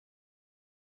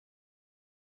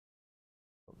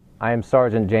I am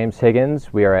Sergeant James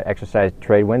Higgins. We are at Exercise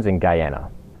Tradewinds in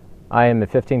Guyana. I am a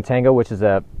 15 Tango, which is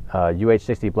a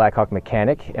UH-60 Blackhawk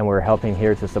mechanic, and we're helping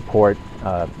here to support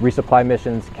resupply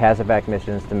missions, CASEVAC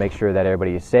missions, to make sure that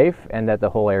everybody is safe and that the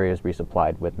whole area is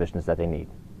resupplied with missions that they need.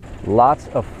 Lots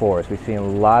of force. We've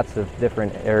seen lots of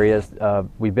different areas.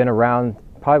 We've been around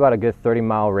probably about a good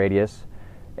 30-mile radius,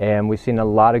 and we've seen a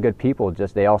lot of good people.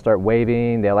 Just they all start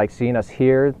waving. They like seeing us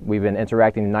here. We've been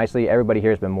interacting nicely. Everybody here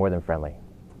has been more than friendly.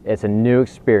 It's a new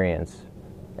experience.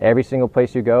 Every single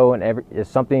place you go, and it's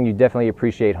something you definitely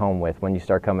appreciate home with when you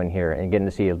start coming here and getting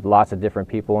to see lots of different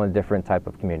people and different type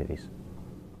of communities.